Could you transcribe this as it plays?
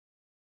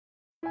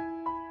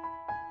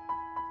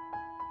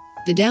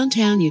The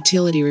downtown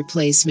utility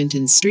replacement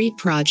and street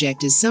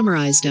project is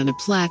summarized on a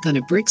plaque on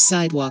a brick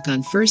sidewalk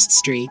on 1st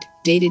Street,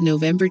 dated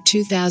November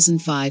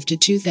 2005 to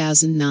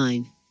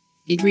 2009.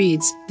 It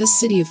reads, "The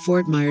City of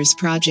Fort Myers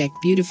project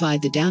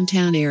beautified the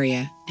downtown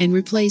area and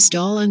replaced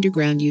all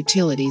underground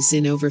utilities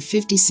in over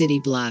 50 city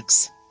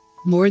blocks.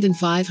 More than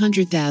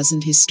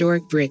 500,000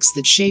 historic bricks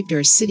that shaped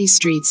our city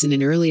streets in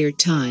an earlier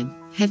time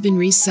have been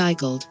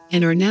recycled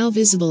and are now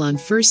visible on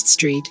 1st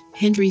Street,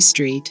 Henry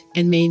Street,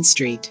 and Main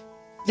Street.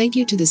 Thank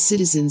you to the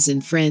citizens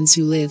and friends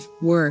who live,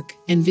 work,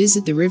 and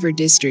visit the River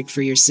District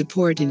for your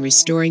support in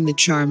restoring the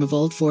charm of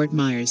Old Fort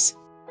Myers."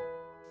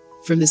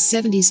 From the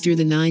 70s through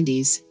the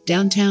 90s,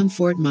 downtown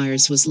Fort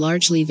Myers was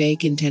largely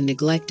vacant and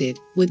neglected,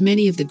 with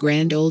many of the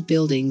grand old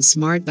buildings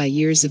marred by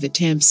years of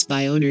attempts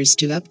by owners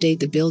to update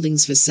the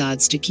buildings'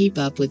 facades to keep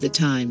up with the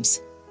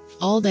times.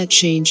 All that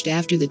changed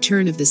after the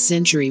turn of the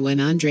century when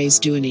Andres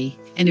Duany,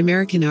 an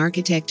American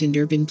architect and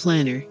urban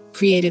planner,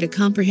 created a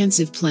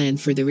comprehensive plan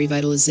for the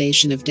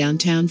revitalization of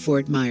downtown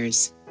Fort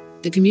Myers.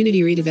 The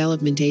Community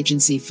Redevelopment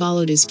Agency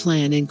followed his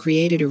plan and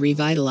created a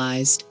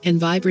revitalized and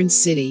vibrant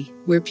city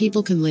where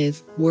people can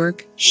live,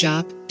 work,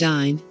 shop,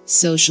 dine,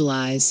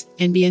 socialize,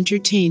 and be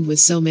entertained with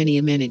so many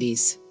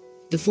amenities.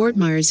 The Fort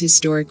Myers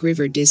Historic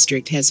River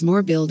District has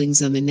more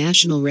buildings on the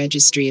National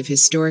Registry of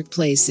Historic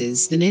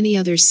Places than any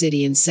other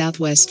city in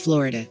Southwest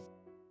Florida.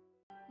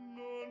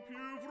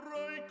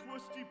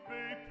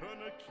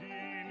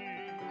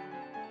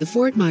 The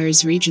Fort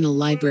Myers Regional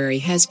Library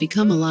has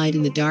become a light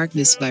in the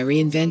darkness by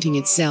reinventing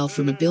itself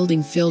from a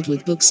building filled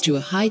with books to a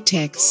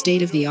high-tech,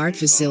 state-of-the-art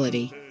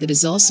facility that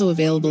is also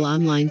available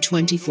online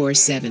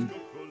 24/7.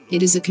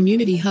 It is a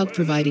community hub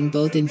providing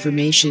both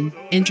information,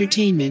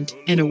 entertainment,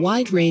 and a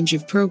wide range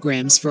of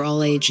programs for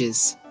all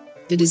ages.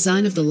 The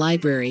design of the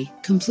library,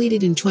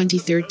 completed in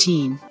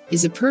 2013,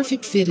 is a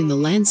perfect fit in the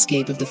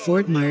landscape of the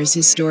Fort Myers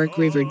Historic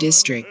River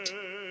District.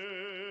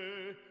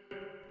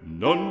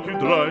 Non più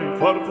tra i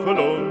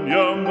farfalloni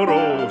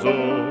amoroso,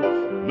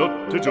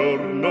 notte e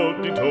giorno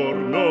di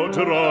torno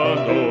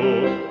girato,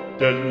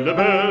 delle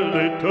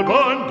belle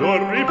turbando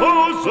a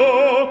riposo,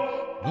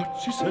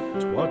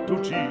 Narcisetto a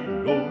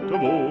dolcino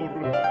d'amor.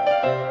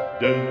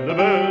 Delle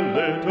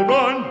belle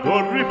turbando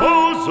a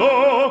riposo,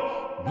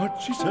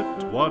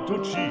 Narcisetto a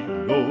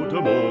dolcino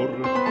d'amor.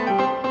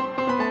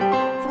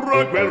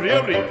 Fra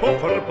guerrieri può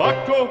far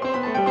bacco,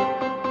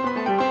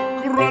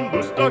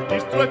 Grando stacchi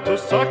stretto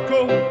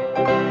sacco,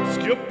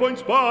 schioppo in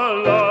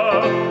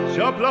spalla,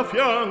 sciabla a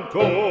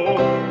fianco,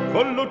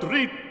 collo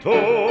dritto,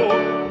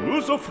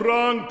 muso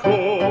franco,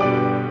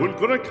 un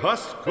gran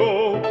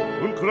casco,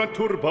 un gran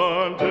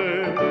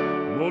turbante,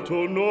 molto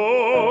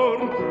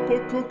onor,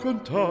 poco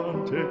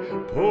cantante,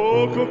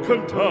 poco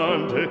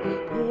cantante,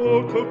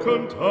 poco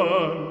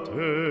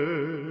cantante.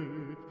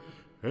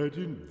 Ed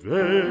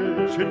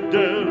invece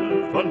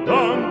del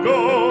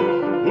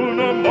fandango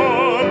una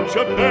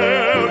marcia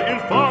per il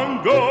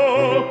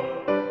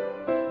fango,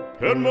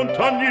 per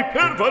montagne,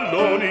 per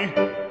valloni,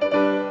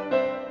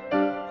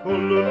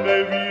 con le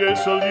nevi e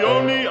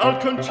salioni, al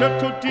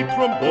concerto di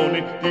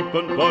tromboni, di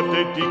bombarde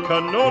e di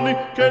cannoni,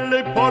 che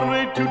le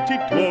porre tutti i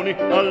tuoni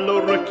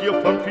all'orecchio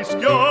fan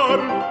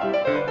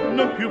fischiar.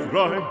 Non più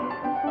avrai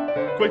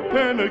quei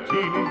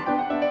pennacchini,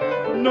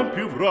 non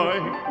più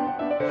avrai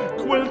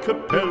quel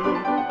cappello,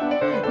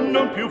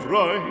 non più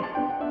avrai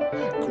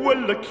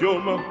quella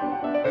chioma,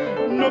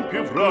 non più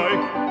avrai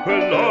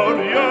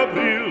quell'aria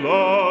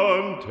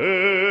brillante,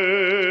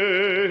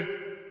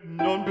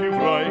 non più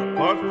avrai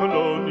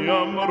farfalloni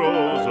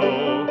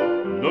amoroso,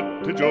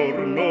 notte e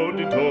giorno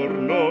di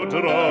torno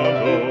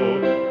girato,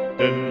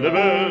 delle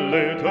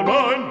belle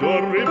turbando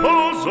a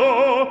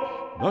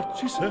riposo,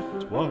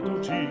 Narcisetto a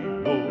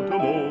dolcino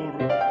d'amor.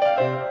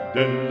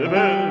 Delle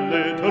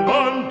belle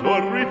turbando a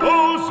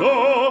riposo,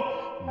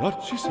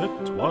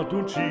 Narcisetto a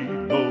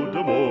dolcino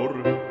d'amor.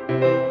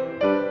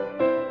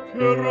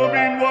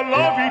 Cherubino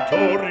alla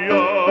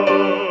vittoria,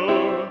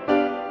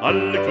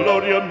 alla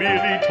gloria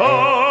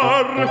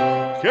militar.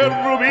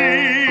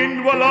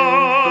 Cherubino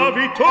alla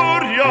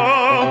vittoria,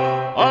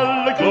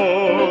 alla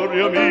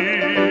gloria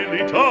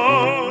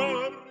militar.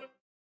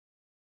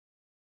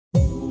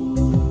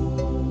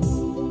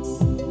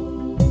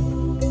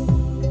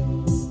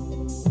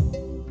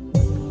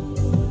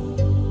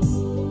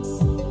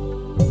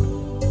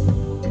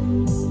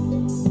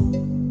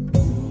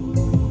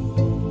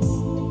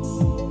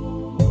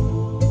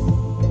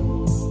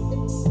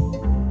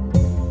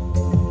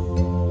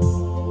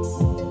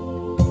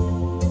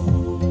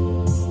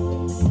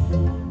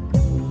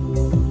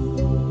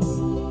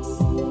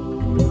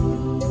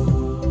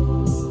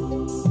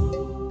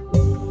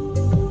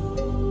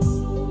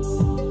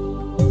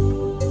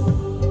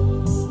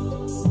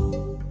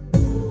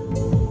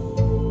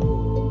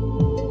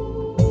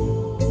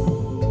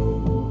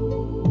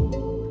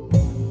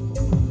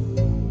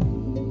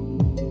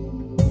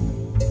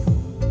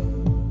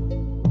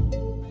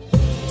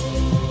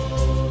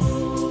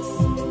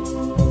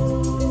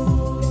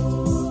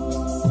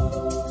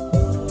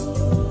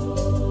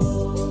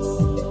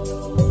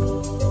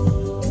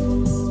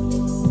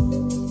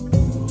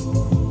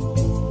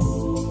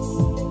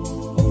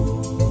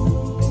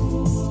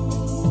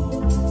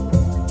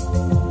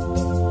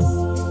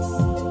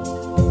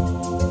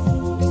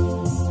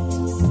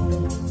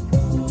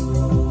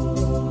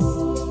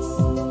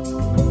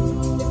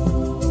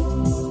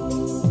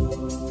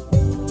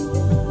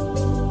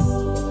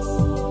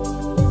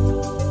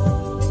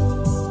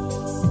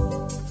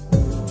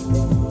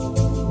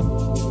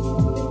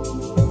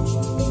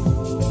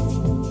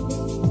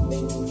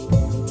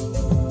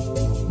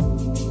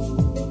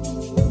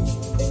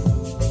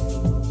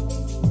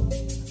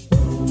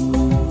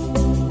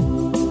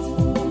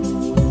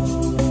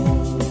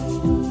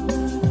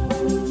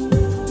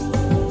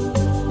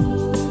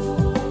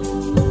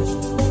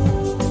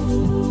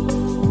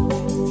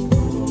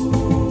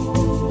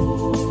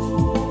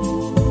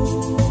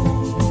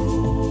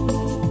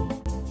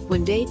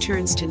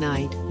 turns to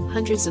night,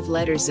 hundreds of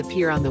letters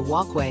appear on the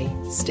walkway,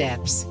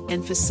 steps,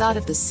 and facade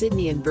of the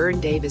Sydney and Byrne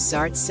Davis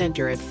Arts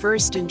Centre at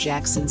 1st and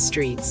Jackson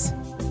Streets.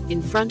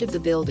 In front of the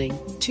building,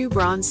 2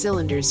 bronze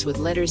cylinders with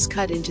letters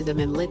cut into them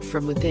and lit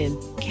from within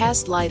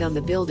cast light on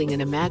the building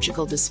in a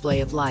magical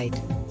display of light.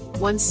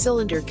 One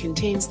cylinder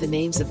contains the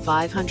names of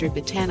 500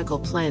 botanical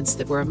plants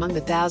that were among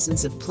the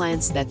thousands of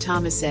plants that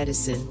Thomas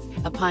Edison,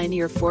 a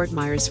pioneer Fort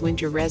Myers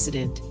winter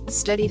resident,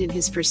 studied in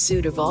his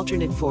pursuit of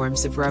alternate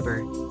forms of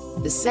rubber.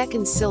 The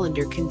second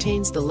cylinder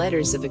contains the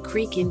letters of a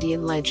Creek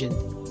Indian legend.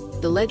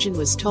 The legend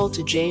was told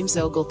to James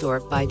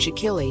Oglethorpe by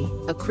Chiquili,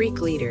 a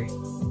Creek leader.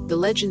 The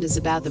legend is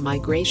about the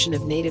migration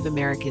of Native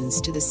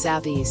Americans to the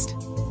southeast.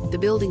 The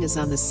building is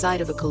on the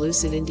site of a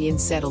Calusit Indian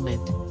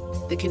settlement.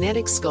 The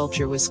kinetic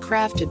sculpture was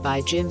crafted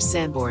by Jim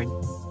Sanborn.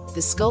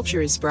 The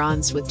sculpture is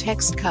bronze with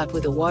text cut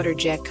with a water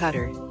jet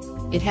cutter.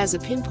 It has a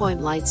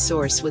pinpoint light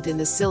source within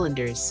the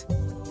cylinders.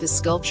 The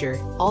sculpture,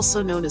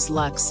 also known as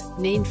Lux,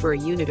 named for a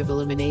unit of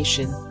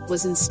illumination,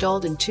 was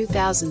installed in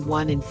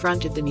 2001 in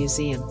front of the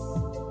museum.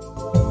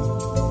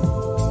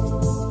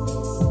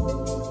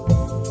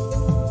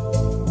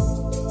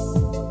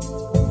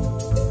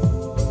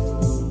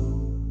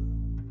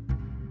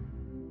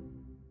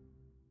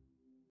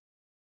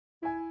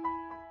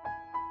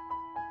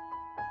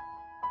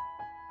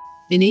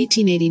 In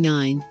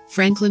 1889,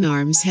 Franklin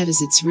Arms had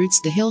as its roots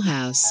the Hill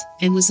House,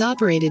 and was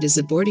operated as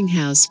a boarding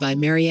house by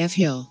Mary F.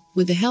 Hill,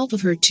 with the help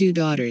of her 2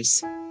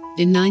 daughters.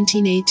 In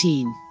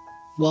 1918,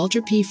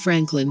 Walter P.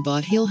 Franklin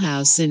bought Hill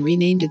House and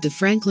renamed it the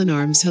Franklin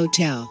Arms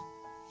Hotel.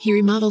 He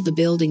remodeled the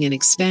building and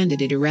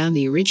expanded it around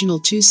the original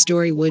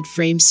 2-story wood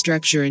frame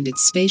structure and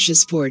its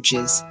spacious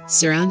porches,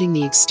 surrounding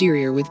the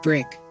exterior with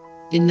brick.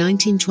 In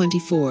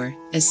 1924,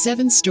 a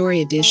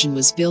 7-story addition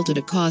was built at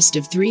a cost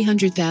of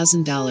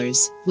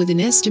 $300,000, with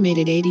an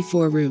estimated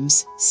 84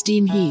 rooms,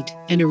 steam heat,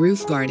 and a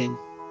roof garden.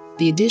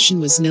 The addition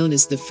was known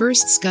as the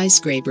first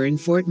skyscraper in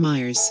Fort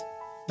Myers.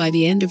 By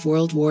the end of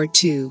World War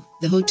II,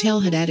 the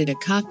hotel had added a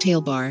cocktail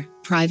bar,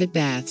 private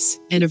baths,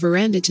 and a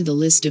veranda to the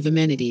list of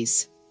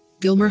amenities.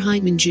 Gilmer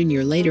Heitman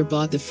Jr. later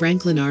bought the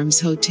Franklin Arms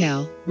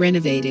Hotel,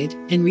 renovated,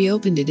 and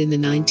reopened it in the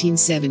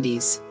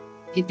 1970s.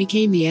 It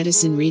became the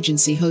Edison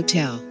Regency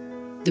Hotel.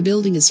 The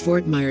building is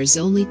Fort Myers'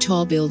 only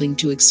tall building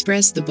to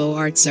express the Beaux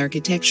Arts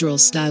architectural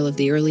style of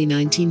the early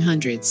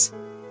 1900s.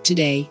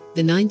 Today,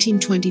 the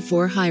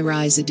 1924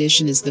 high-rise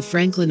addition is the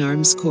Franklin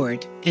Arms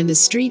Court, and the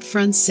street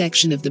front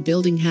section of the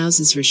building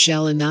houses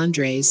Rochelle and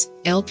Andres,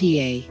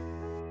 LPA.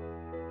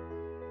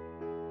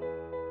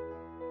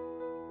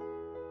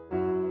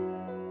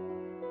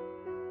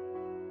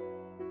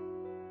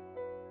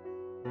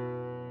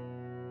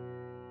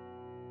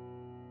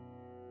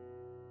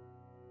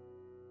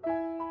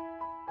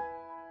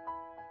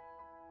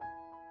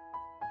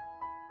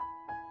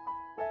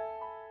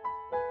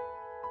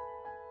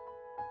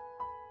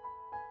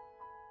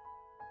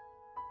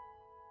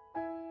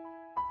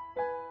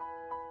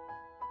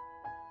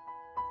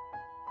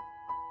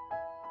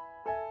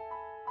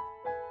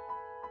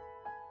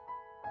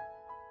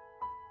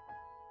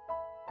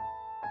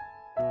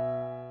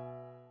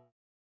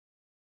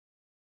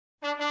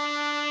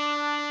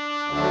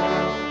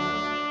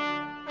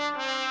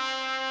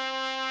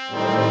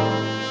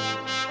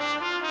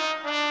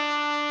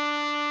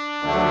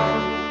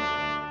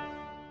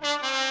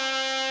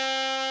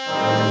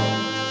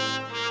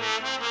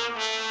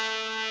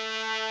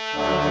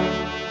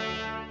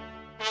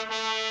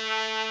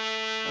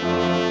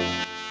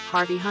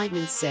 Harvey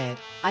Heitman said,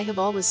 "I have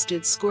always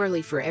stood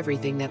squarely for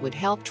everything that would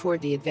help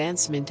toward the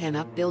advancement and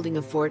upbuilding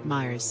of Fort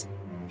Myers."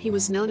 He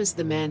was known as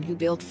the man who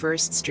built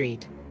First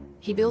Street.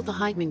 He built the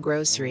Heitman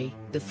Grocery,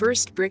 the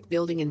first brick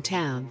building in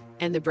town,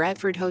 and the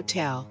Bradford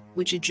Hotel,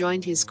 which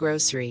adjoined his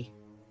grocery.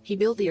 He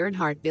built the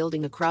Earnhardt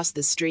Building across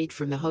the street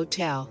from the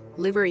hotel,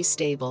 livery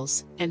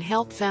stables, and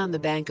helped found the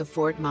Bank of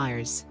Fort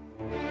Myers.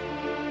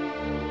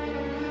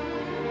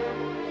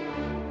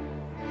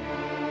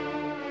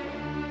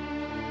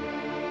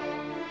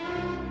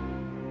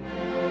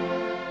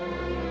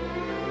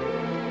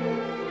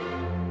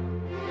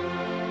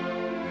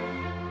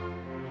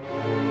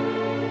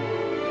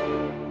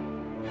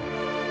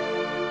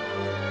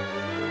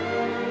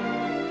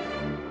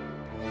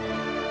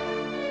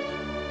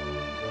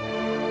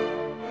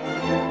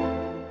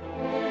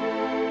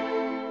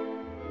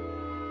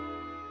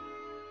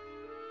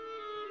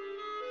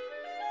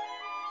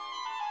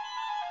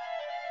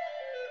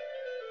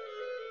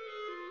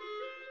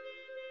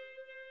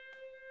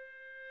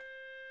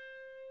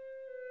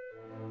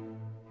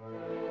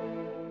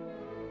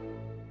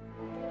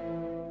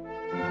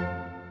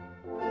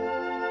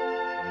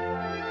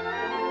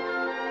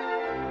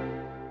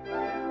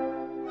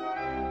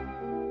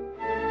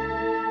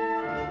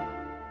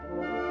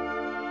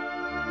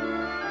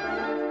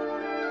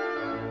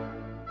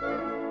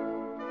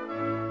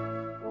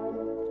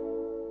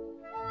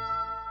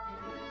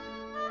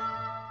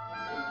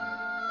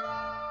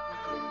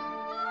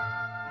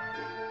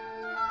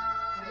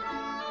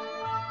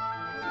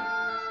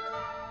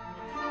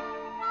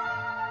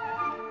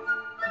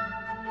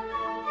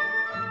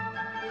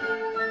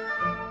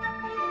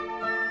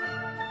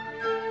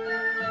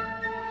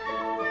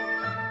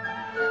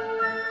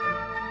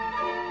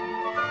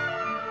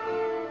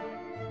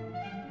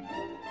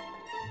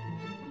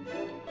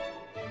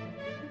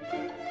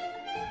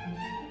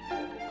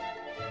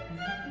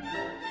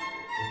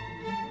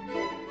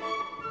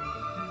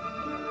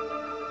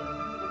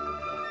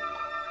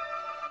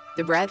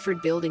 The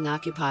Bradford Building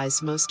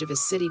occupies most of a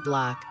city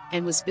block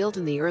and was built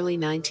in the early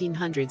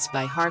 1900s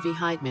by Harvey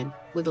Heitman,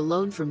 with a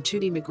loan from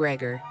Tootie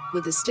McGregor,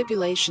 with the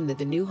stipulation that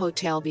the new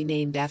hotel be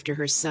named after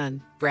her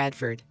son,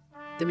 Bradford.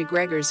 The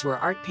McGregors were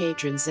art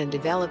patrons and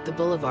developed the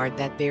boulevard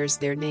that bears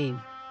their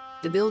name.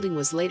 The building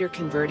was later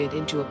converted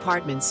into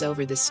apartments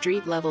over the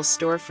street-level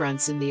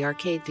storefronts in the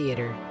Arcade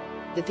Theatre.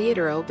 The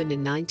theater opened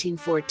in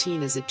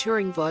 1914 as a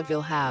touring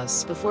vaudeville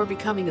house before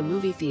becoming a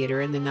movie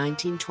theater in the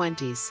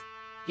 1920s.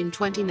 In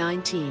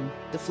 2019,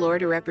 the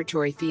Florida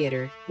Repertory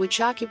Theater, which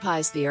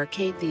occupies the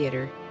Arcade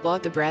Theatre,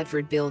 bought the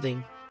Bradford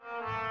Building.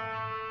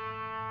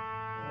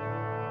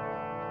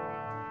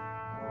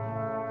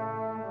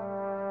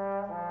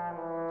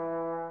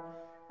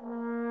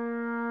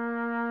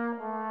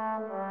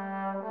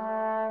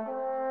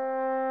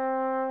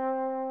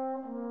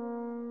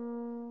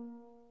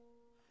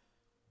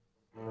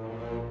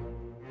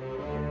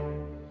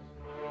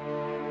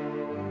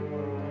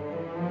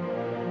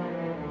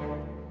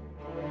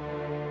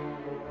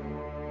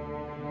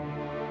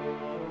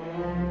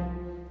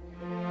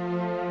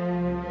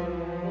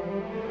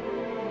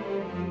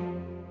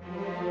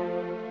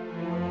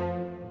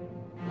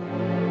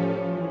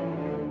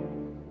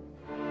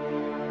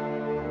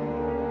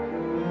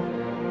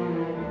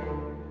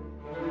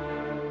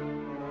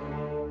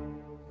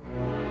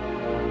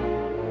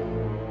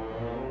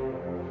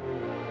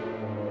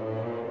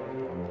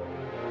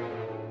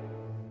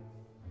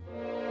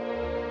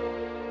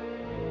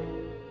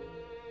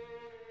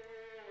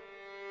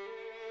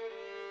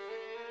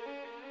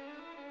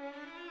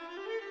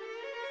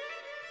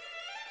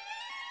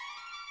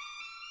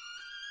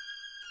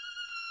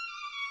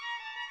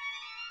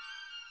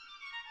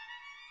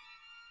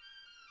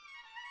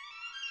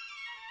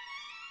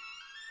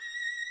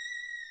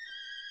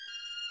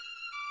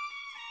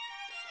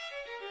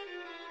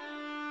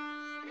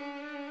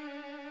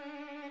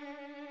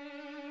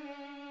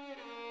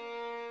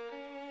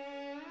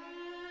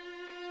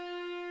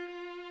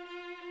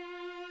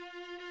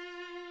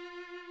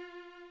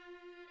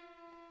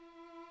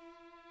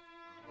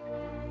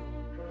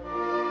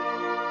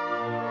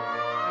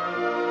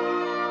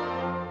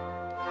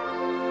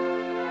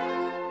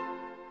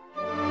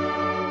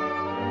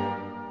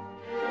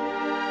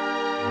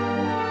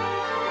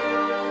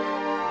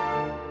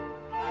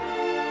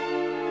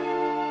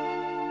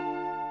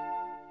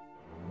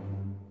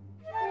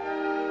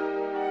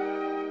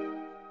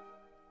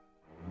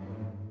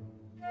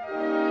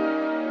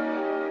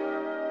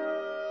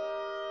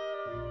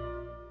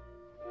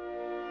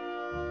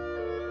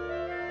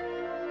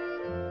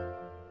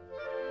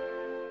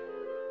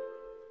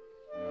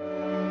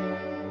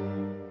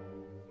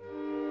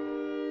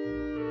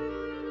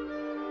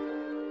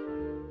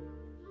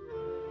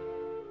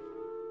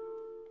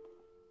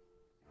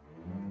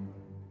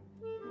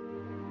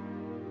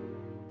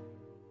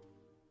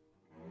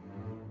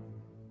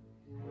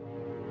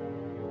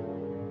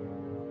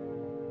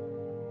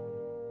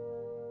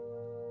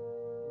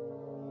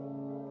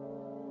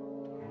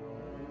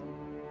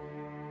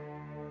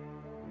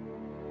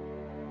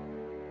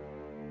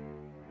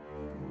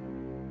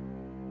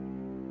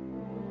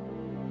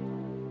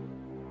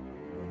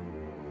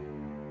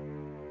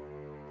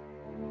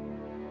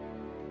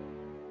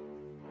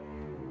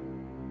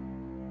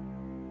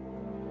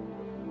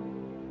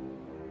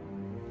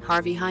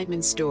 Harvey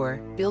Heitman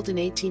store, built in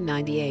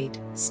 1898,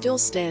 still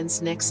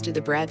stands next to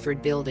the Bradford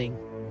Building.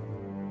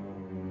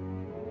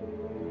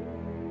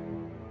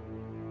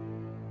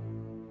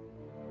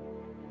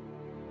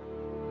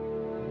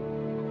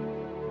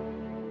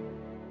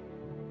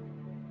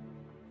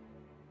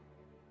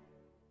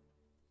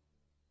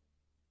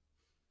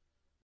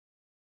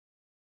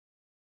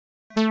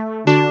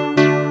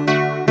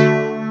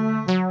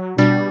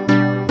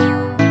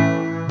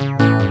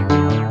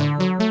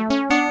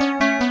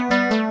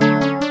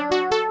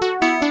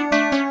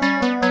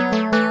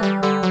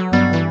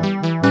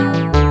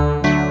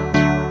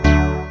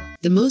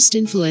 The most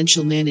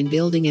influential men in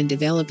building and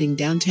developing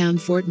downtown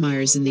Fort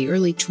Myers in the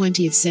early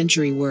 20th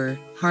century were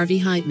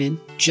Harvey Heitman,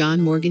 John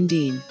Morgan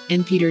Dean,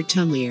 and Peter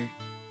Tumlier.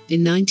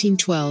 In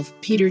 1912,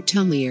 Peter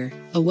Tumlier,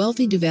 a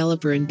wealthy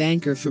developer and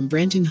banker from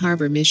Brenton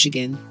Harbor,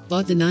 Michigan,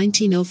 bought the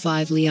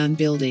 1905 Leon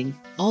Building,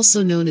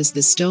 also known as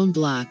the Stone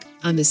Block,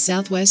 on the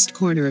southwest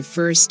corner of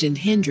First and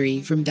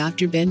Hendry from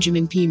Dr.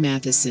 Benjamin P.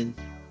 Matheson.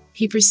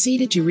 He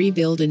proceeded to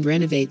rebuild and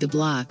renovate the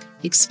block,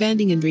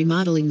 expanding and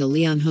remodeling the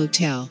Leon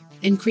Hotel,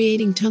 and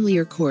creating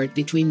Tumlier Court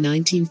between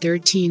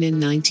 1913 and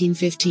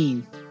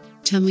 1915.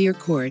 Tumlier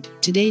Court,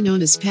 today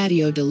known as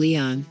Patio de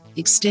Leon,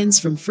 extends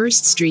from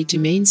First Street to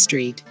Main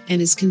Street,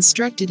 and is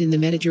constructed in the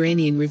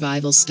Mediterranean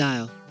Revival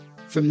style.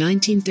 From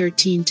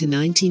 1913 to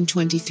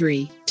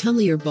 1923,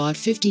 Tumlier bought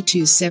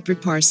 52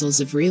 separate parcels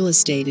of real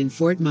estate in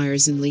Fort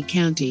Myers and Lee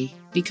County,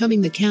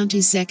 becoming the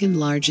county's second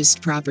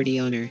largest property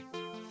owner.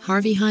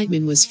 Harvey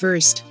Heitman was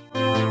first.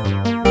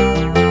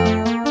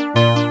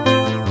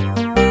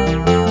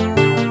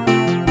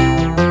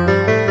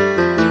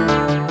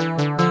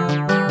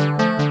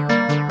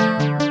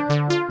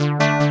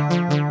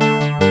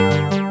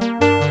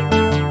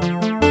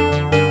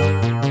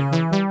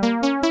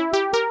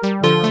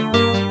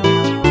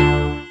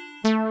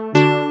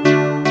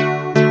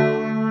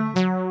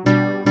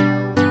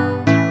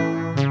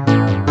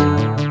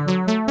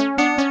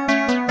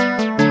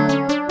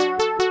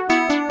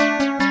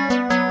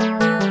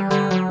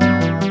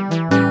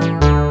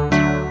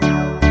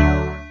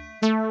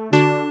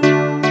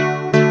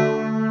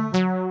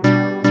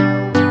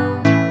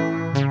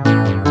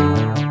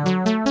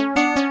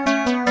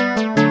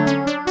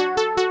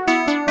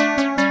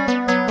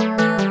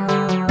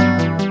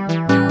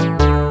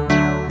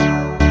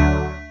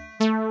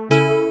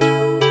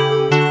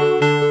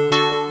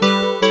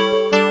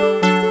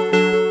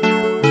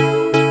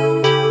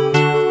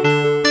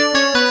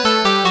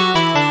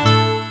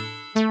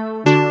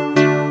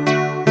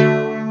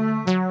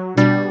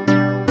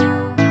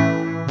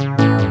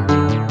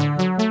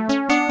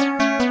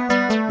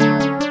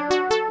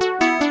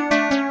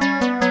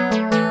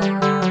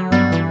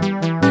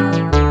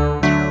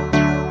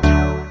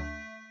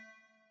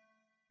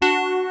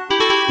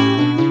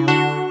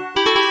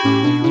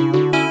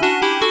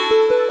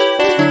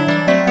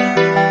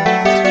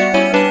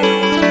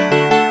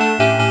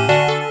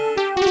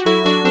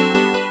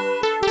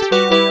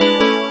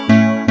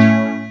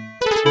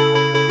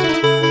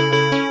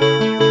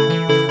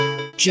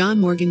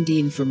 Morgan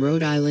Dean from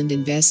Rhode Island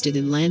invested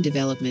in land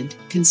development,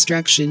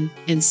 construction,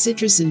 and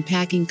citrus and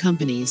packing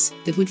companies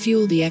that would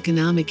fuel the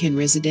economic and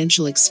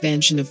residential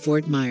expansion of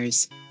Fort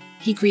Myers.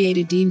 He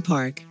created Dean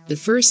Park, the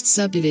first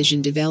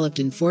subdivision developed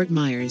in Fort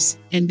Myers,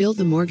 and built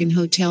the Morgan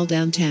Hotel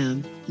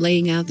downtown,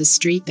 laying out the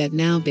street that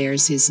now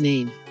bears his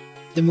name.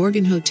 The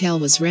Morgan Hotel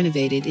was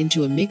renovated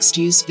into a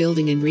mixed-use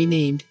building and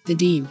renamed the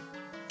Dean.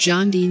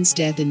 John Dean's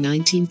death in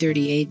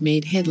 1938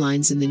 made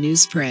headlines in the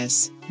news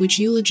press, which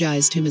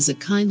eulogized him as a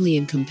kindly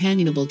and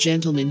companionable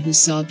gentleman who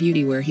saw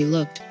beauty where he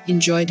looked,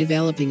 enjoyed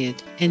developing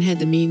it, and had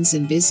the means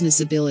and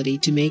business ability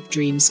to make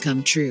dreams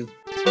come true.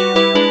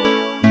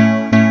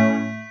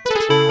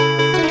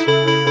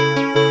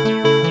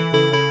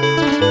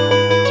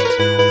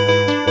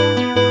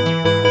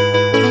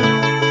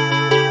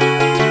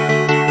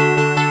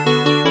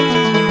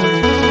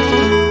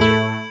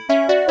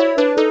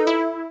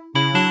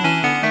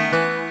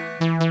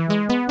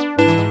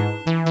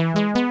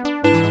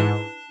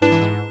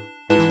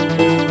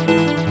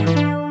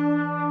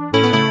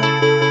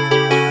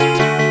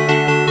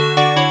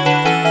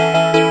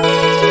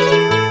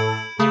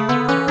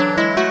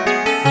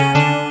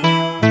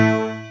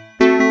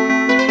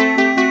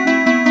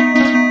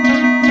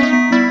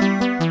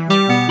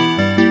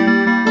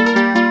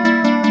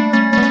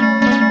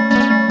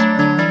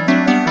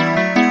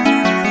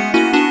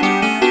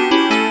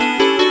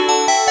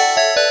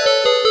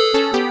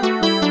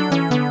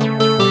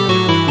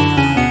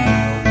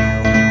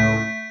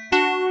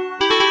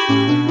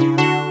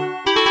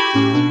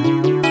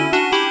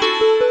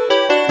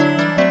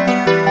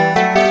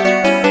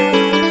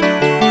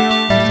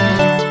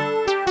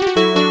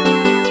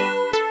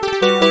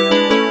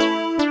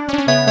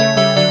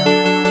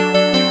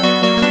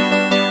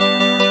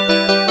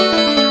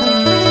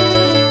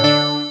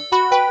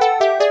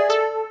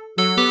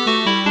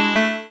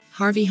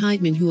 Harvey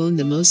Heitman, who owned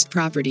the most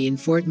property in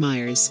Fort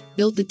Myers,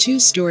 built the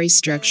two-story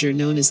structure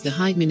known as the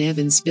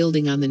Heitman-Evans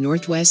Building on the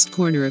northwest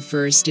corner of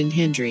First and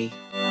Hendry.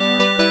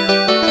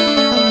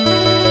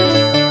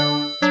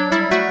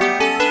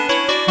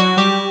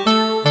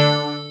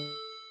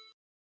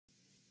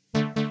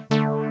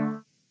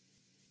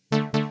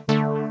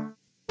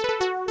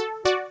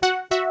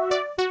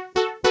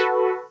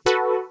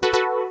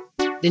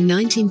 In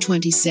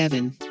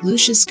 1927,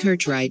 Lucius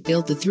Curtright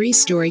built the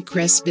three-story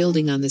Crest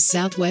Building on the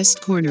southwest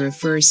corner of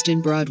First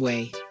and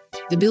Broadway.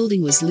 The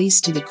building was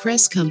leased to the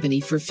Crest Company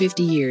for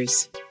 50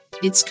 years.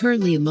 It's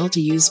currently a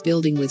multi-use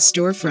building with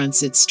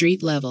storefronts at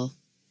street level.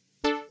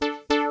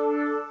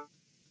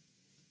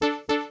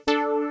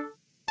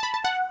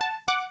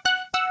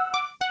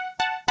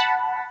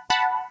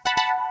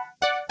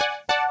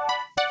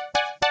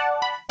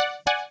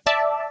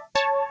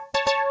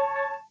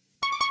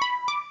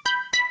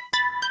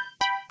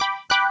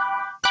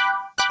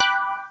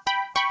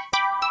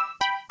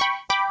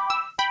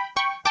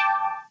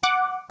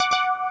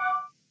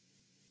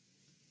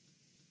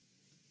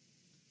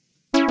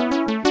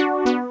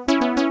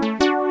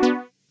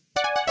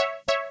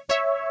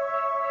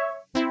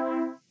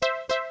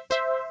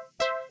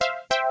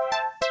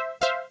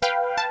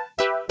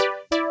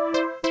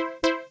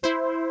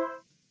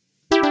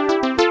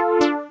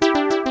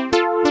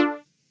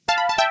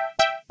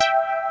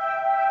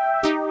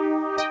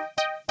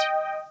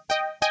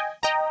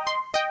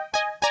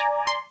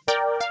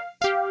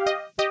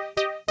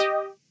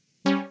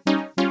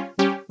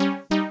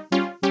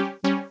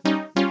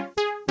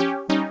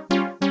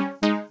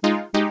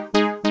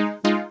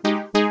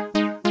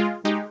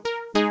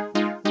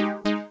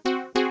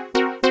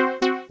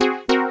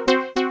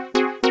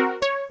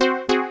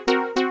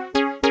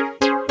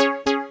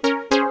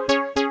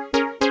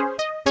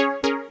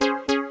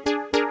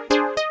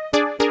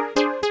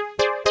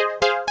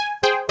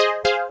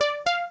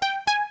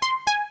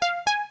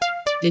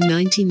 In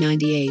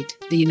 1998,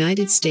 the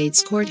United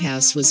States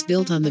Courthouse was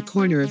built on the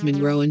corner of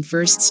Monroe and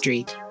First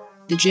Street.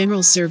 The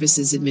General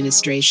Services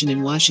Administration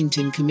in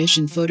Washington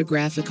commissioned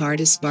photographic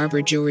artist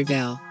Barbara Jo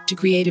Revelle to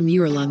create a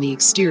mural on the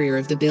exterior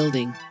of the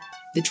building.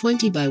 The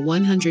 20 by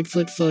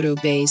 100-foot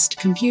photo-based,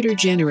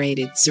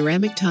 computer-generated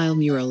ceramic tile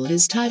mural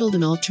is titled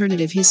An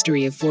Alternative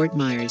History of Fort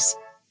Myers.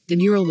 The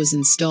mural was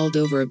installed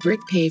over a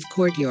brick-paved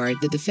courtyard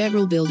that the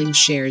federal building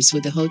shares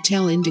with the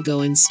Hotel Indigo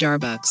and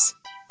Starbucks.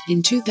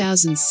 In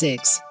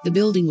 2006, the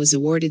building was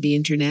awarded the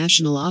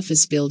International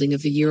Office Building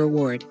of the Year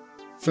award.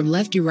 From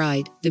left to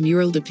right, the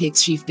mural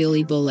depicts Chief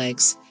Billy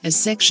Bulllegs, a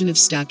section of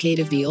stockade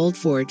of the old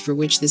fort for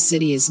which the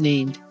city is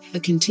named, a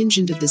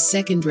contingent of the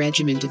 2nd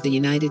Regiment of the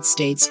United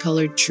States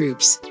Colored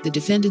Troops that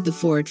defended the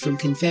fort from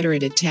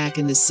Confederate attack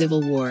in the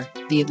Civil War,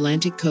 the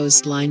Atlantic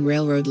Coast Line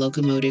Railroad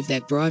locomotive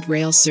that brought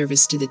rail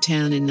service to the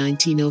town in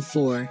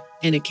 1904,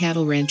 and a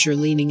cattle rancher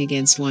leaning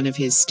against one of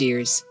his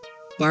steers.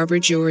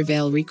 Barbara Jo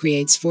Revelle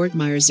recreates Fort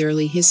Myers'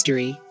 early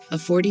history, a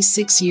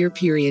 46-year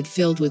period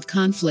filled with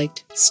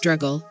conflict,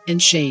 struggle,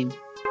 and shame.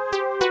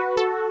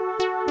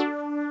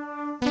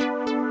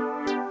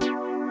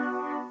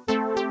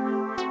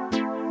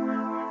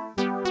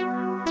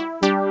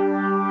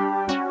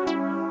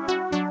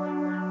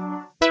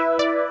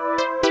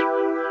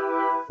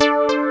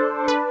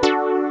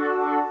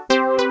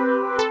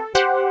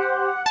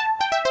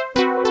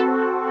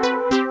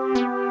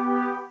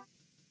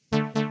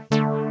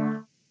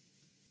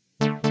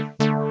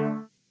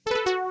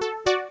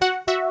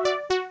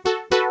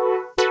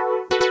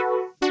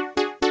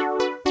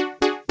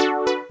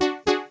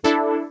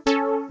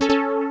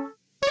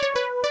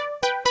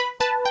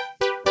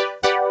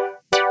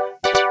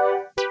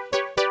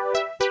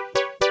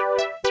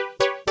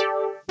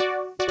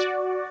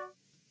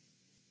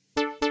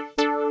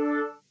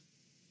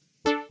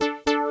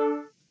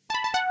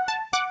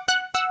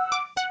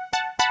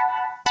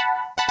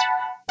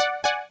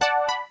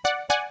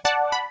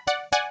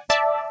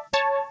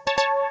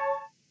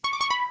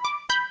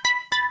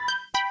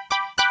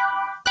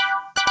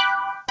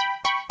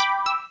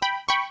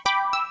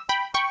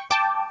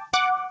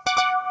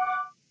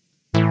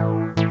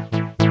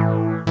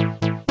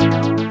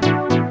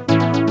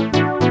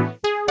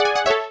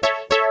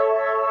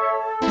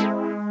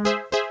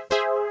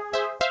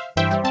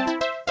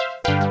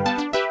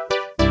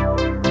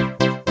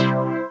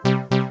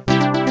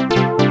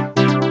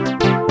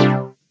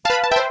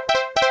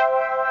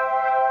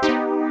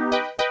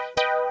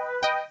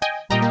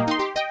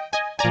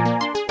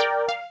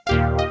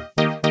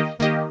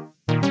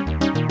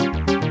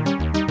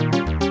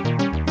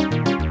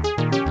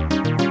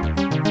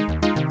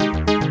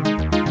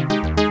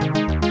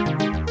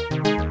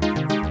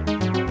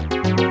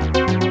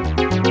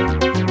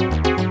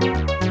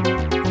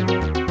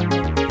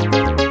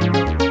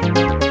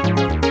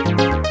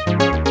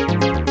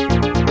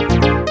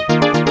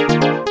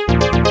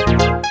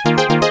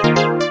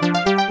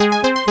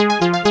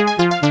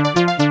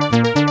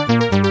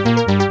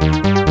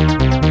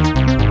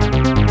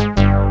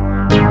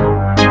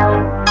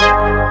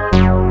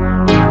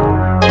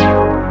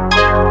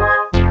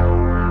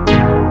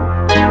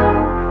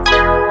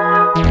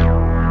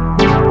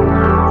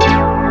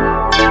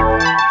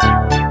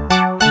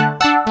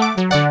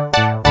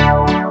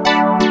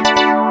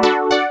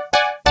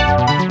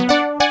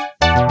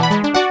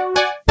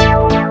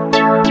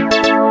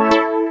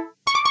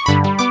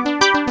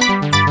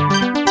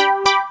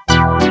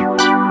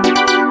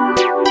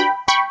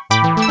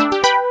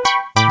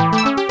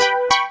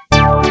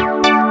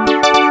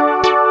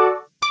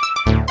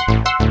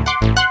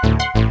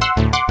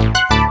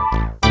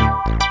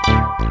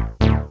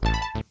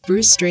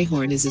 Bruce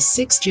Strayhorn is a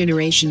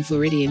sixth-generation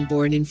Floridian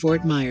born in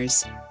Fort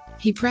Myers.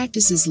 He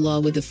practices law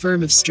with the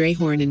firm of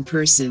Strayhorn and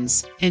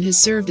Persons, and has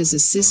served as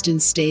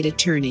Assistant State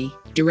Attorney,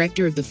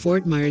 Director of the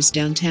Fort Myers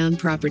Downtown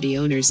Property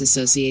Owners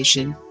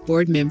Association,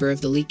 Board Member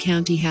of the Lee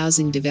County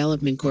Housing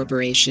Development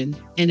Corporation,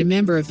 and a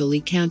member of the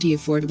Lee County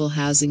Affordable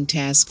Housing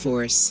Task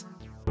Force.